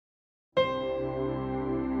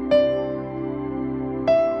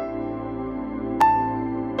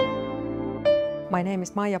My name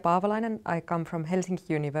is Maija Paavolainen. I come from Helsinki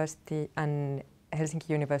University and Helsinki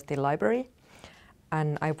University Library,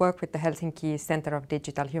 and I work with the Helsinki Center of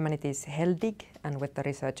Digital Humanities, HELDIG, and with the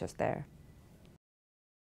researchers there.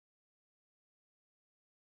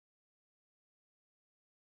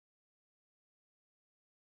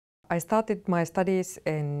 I started my studies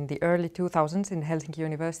in the early 2000s in Helsinki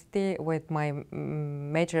University with my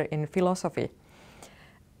major in philosophy.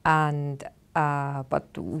 And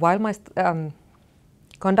but while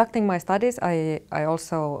conducting my studies, I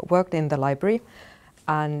also worked in the library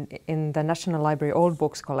and in the National Library old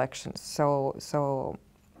books collections. So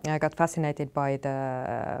I got fascinated by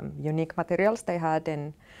the unique materials they had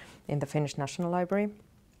in the Finnish National Library.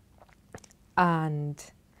 And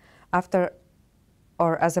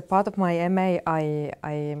as a part of my MA,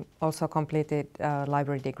 I also completed a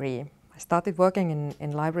library degree. I started working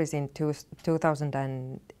in libraries in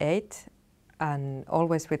 2008, and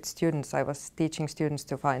always with students. I was teaching students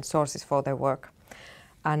to find sources for their work.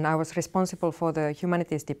 And I was responsible for the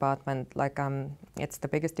humanities department. It's the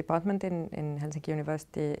biggest department in Helsinki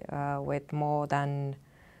University with more than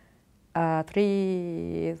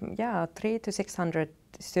 300 to 600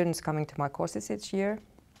 students coming to my courses each year.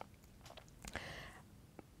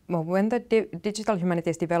 Well, when the digital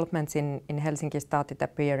humanities developments in Helsinki started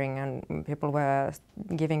appearing and people were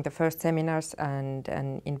giving the first seminars and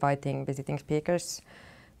inviting visiting speakers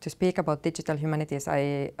to speak about digital humanities,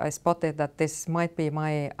 I spotted that this might be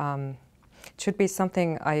should be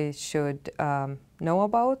something I should know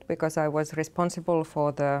about, because I was responsible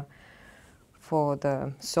for the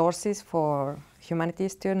sources for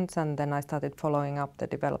humanities students, and then I started following up the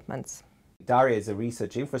developments. DARIAH is a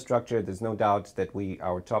research infrastructure. There's no doubt that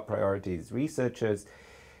our top priority is researchers.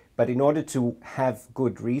 But in order to have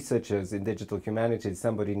good researchers in digital humanities,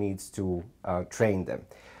 somebody needs to train them.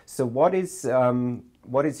 So can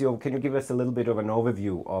you give us a little bit of an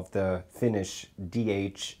overview of the Finnish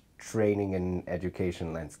DH training and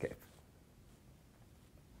education landscape?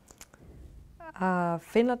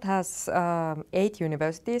 Finland has 8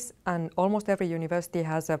 universities, and almost every university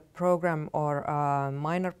has a program or a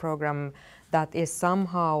minor program that is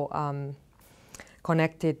somehow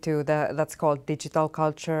connected to that's called digital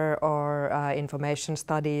culture or information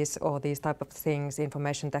studies or these type of things,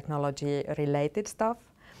 information technology related stuff.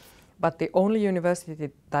 But the only university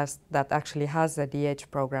that actually has a DH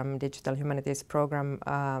program, digital humanities program,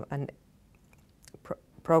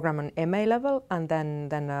 program on MA level, and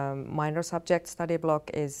then a minor subject study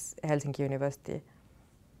block is Helsinki University.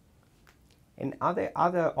 And are there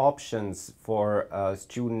other options for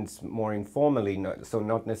students more informally, so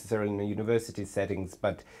not necessarily in the university settings,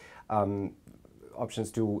 but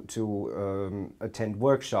options to attend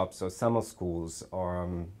workshops or summer schools or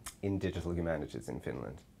in digital humanities in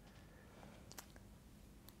Finland?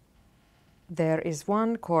 There is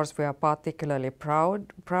one course we are particularly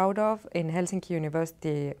proud of. In Helsinki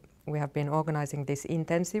University, we have been organizing this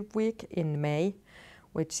intensive week in May,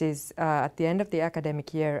 which is at the end of the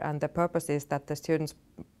academic year, and the purpose is that the students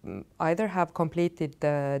either have completed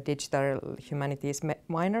the digital humanities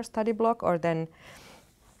minor study block, or then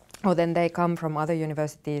they come from other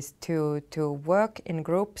universities to work in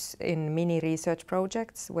groups in mini research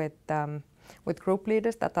projects with group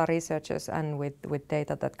leaders that are researchers and with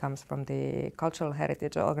data that comes from the cultural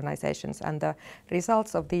heritage organizations. And the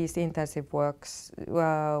results of these intensive work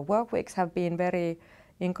weeks have been very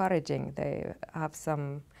encouraging.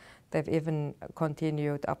 They've even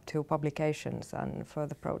continued up to publications and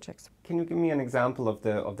further projects. Can you give me an example of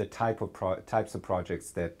the types of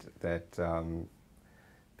projects that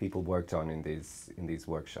people worked on in these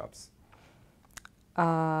workshops?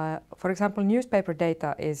 For example, newspaper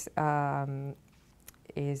data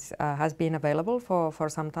has been available for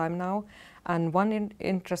some time now, and one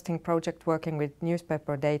interesting project working with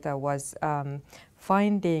newspaper data was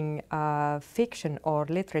finding fiction or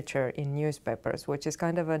literature in newspapers, which is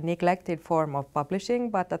kind of a neglected form of publishing,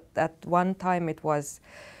 but at one time it was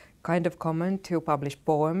kind of common to publish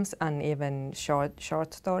poems and even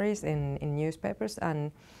short stories in newspapers.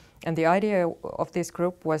 And the idea of this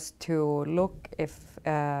group was to look if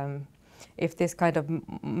this kind of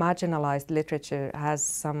marginalized literature has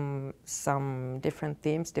some different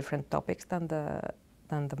themes, different topics than the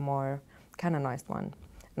more canonized one.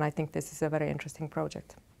 And I think this is a very interesting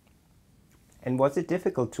project. And was it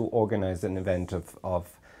difficult to organize an event of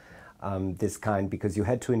this kind, because you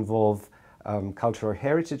had to involve cultural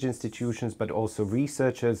heritage institutions, but also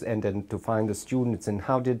researchers, and then to find the students? And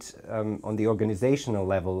how did, on the organizational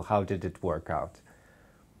level, how did it work out?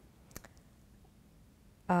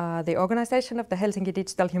 The organization of the Helsinki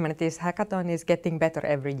Digital Humanities Hackathon is getting better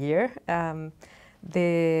every year.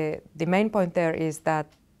 The main point there is that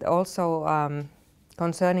also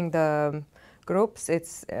concerning the groups,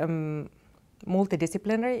 it's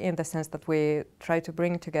multidisciplinary in the sense that we try to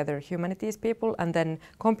bring together humanities people and then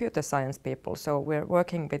computer science people. So we're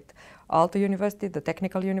working with Aalto University, the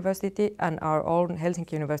technical university, and our own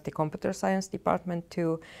Helsinki University computer science department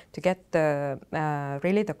to get the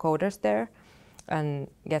really the coders there and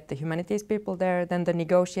get the humanities people there. Then the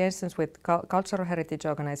negotiations with cultural heritage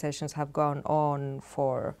organizations have gone on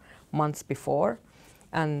for months before.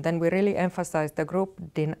 And then we really emphasized the group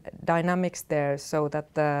dynamics there so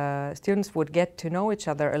that the students would get to know each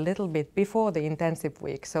other a little bit before the intensive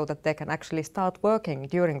week so that they can actually start working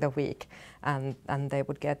during the week and they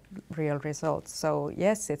would get real results. So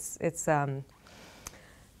yes, it's a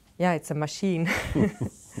machine.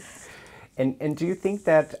 And do you think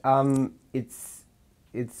that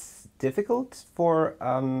it's difficult for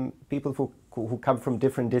people who come from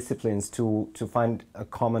different disciplines to find a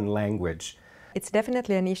common language? It's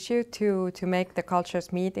definitely an issue to make the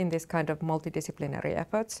cultures meet in this kind of multidisciplinary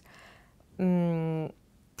efforts. The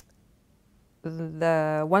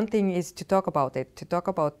one thing is to talk about it, to talk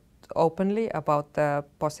about openly about the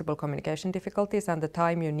possible communication difficulties and the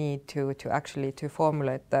time you need to actually to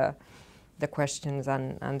formulate the questions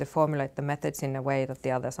and to formulate the methods in a way that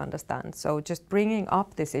the others understand. So just bringing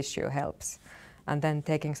up this issue helps, and then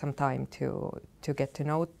taking some time to get to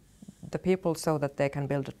know the people so that they can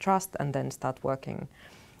build a trust and then start working.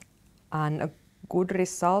 And a good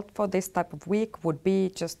result for this type of week would be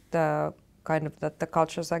just kind of that the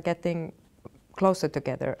cultures are getting closer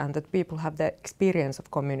together and that people have the experience of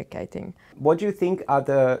communicating. What do you think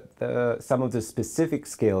are some of the specific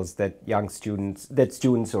skills that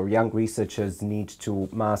students or young researchers need to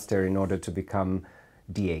master in order to become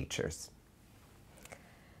DHers?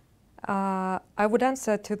 I would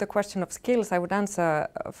answer to the question of skills. I would answer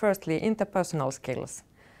firstly interpersonal skills,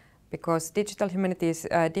 because digital humanities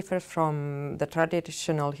differs from the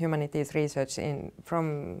traditional humanities research in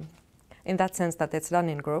that sense that it's done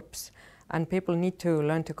in groups and people need to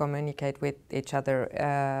learn to communicate with each other,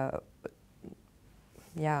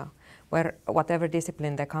 whatever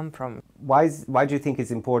discipline they come from. Why do you think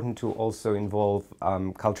it's important to also involve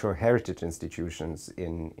cultural heritage institutions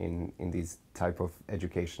in these type of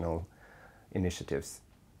educational initiatives?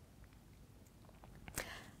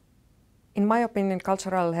 In my opinion,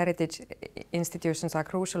 cultural heritage institutions are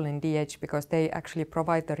crucial in DH because they actually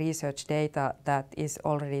provide the research data that is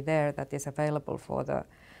already there, that is available for the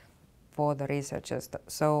researchers.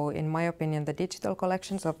 So in my opinion, the digital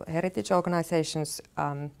collections of heritage organizations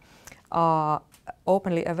are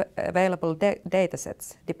openly available data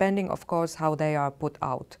sets, depending of course how they are put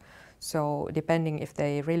out. So depending if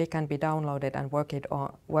they really can be downloaded and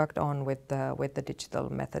worked on with the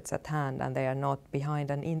digital methods at hand, and they are not behind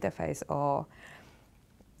an interface or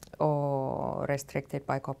restricted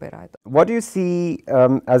by copyright. What do you see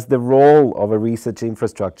as the role of a research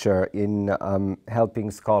infrastructure in helping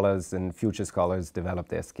scholars and future scholars develop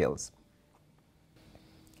their skills?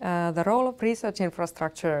 The role of research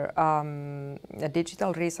infrastructure, a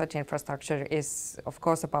digital research infrastructure, is of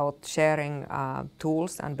course about sharing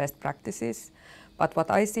tools and best practices. But what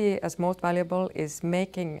I see as most valuable is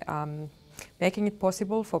making it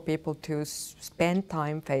possible for people to spend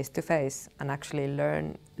time face to face and actually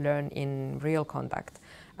learn in real contact.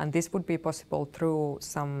 And this would be possible through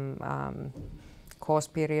some course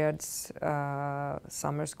periods,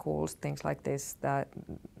 summer schools, things like this, that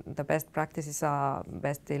the best practices are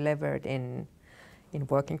best delivered in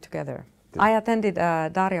working together. I attended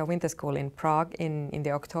DARIAH Winter School in Prague in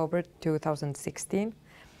the October 2016,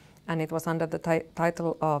 and it was under the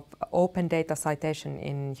title of Open Data Citation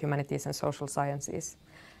in Humanities and Social Sciences.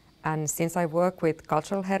 And since I work with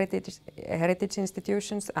cultural heritage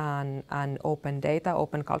institutions and open data,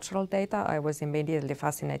 open cultural data, I was immediately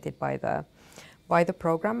fascinated by the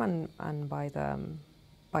program and by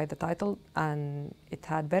the title, and it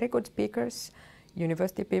had very good speakers,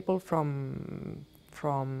 university people from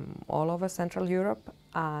all over Central Europe,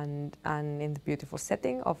 and in the beautiful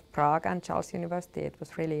setting of Prague and Charles University. It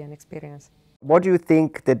was really an experience. What do you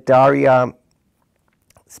think that DARIAH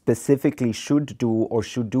specifically should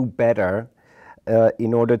do better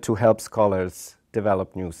in order to help scholars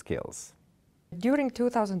develop new skills? During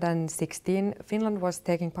 2016, Finland was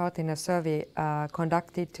taking part in a survey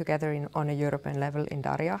conducted together on a European level in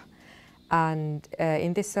DARIAH. And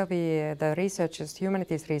in this survey, the researchers,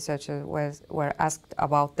 humanities researchers, were asked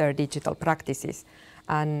about their digital practices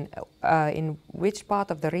and in which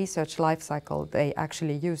part of the research life cycle they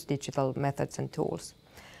actually use digital methods and tools.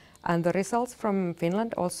 And the results from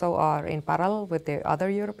Finland also are in parallel with the other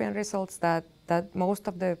European results, that most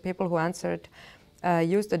of the people who answered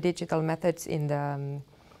use the digital methods in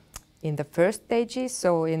the first stages,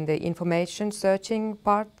 so in the information searching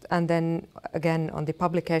part, and then again on the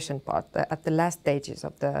publication part, at the last stages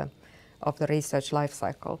of the research life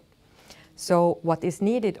cycle. So what is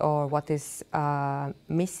needed or what is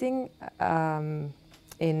missing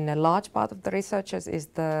in a large part of the researchers is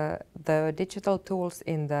the digital tools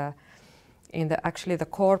in the actually the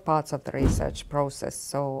core parts of the research process.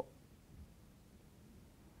 So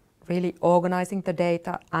really organizing the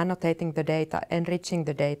data, annotating the data, enriching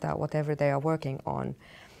the data, whatever they are working on.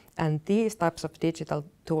 And these types of digital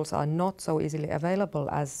tools are not so easily available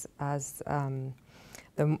as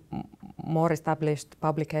the more established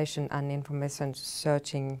publication and information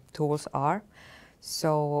searching tools are.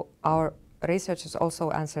 So our researchers also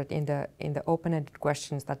answered in the open-ended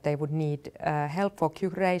questions that they would need help for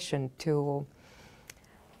curation to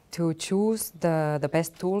choose the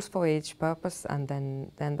best tools for each purpose, and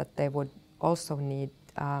then that they would also need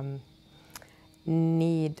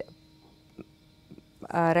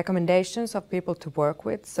recommendations of people to work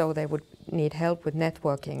with. So they would need help with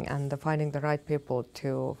networking and finding the right people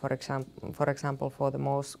to, for example, for the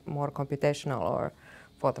more computational or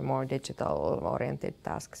for the more digital-oriented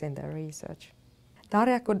tasks in their research.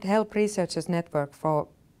 DARIAH could help researchers network for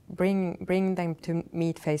bring them to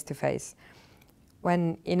meet face-to-face.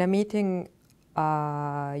 When in a meeting,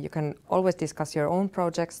 you can always discuss your own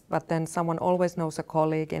projects, but then someone always knows a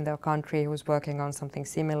colleague in their country who's working on something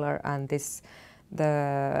similar, and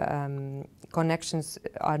the connections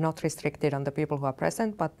are not restricted on the people who are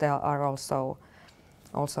present, but they are also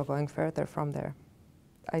going further from there.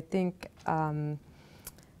 I think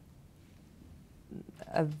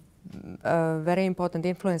a very important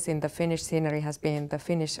influence in the Finnish scenery has been the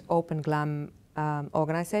Finnish Open GLAM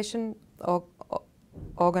organization,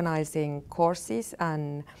 organizing courses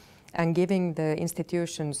and giving the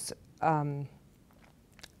institutions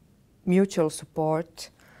mutual support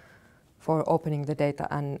for opening the data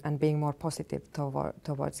and being more positive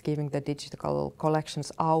towards giving the digital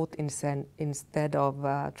collections out instead of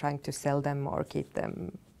trying to sell them or keep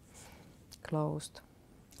them closed.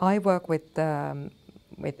 I work with the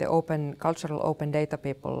cultural open data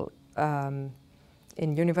people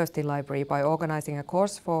in University Library by organizing a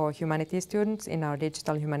course for humanities students in our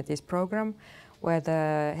Digital Humanities program, where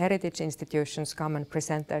the heritage institutions come and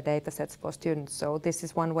present their data sets for students. So this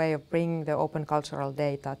is one way of bringing the open cultural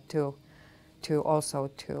data to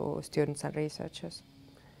students and researchers.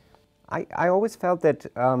 I always felt that,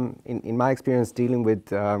 in my experience dealing with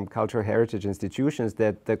cultural heritage institutions,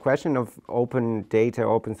 that the question of open data,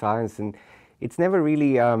 open science, and it's never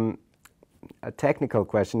really a technical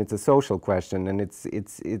question, it's a social question, and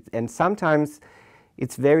and sometimes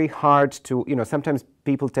it's very hard to, sometimes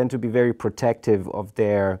people tend to be very protective of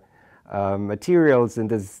their materials, and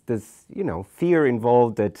there's fear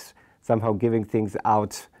involved that somehow giving things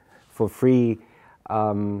out for free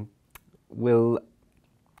will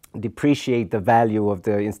depreciate the value of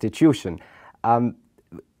the institution.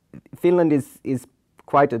 Finland is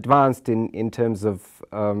quite advanced in terms of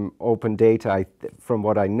open data, from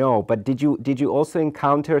what I know. But did you also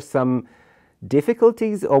encounter some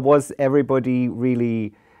difficulties, or was everybody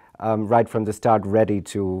really right from the start ready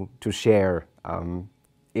to share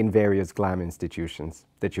in various GLAM institutions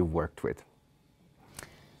that you've worked with?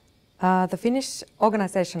 The Finnish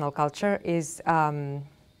organizational culture is a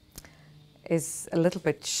little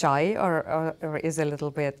bit shy, or is a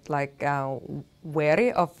little bit like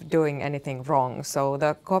wary of doing anything wrong. So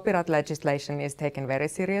the copyright legislation is taken very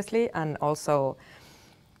seriously, and also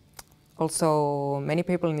many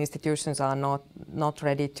people in institutions are not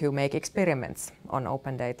ready to make experiments on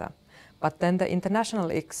open data. But then the international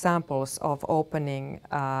examples of opening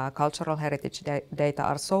cultural heritage data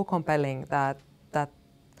are so compelling that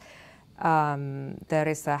there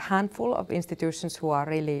is a handful of institutions who are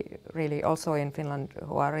really also in Finland,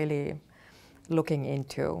 who are really looking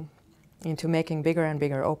into making bigger and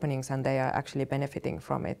bigger openings, and they are actually benefiting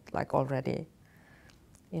from it, like already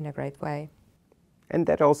in a great way. And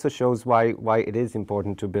that also shows why it is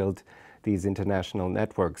important to build these international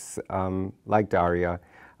networks like DARIAH,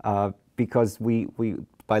 because we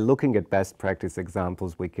by looking at best practice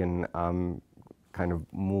examples, we can kind of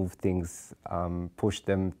move things, push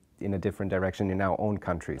them in a different direction in our own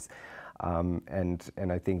countries. And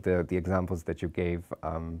I think the examples that you gave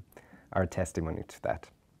are a testimony to that.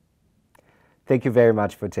 Thank you very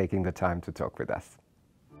much for taking the time to talk with us.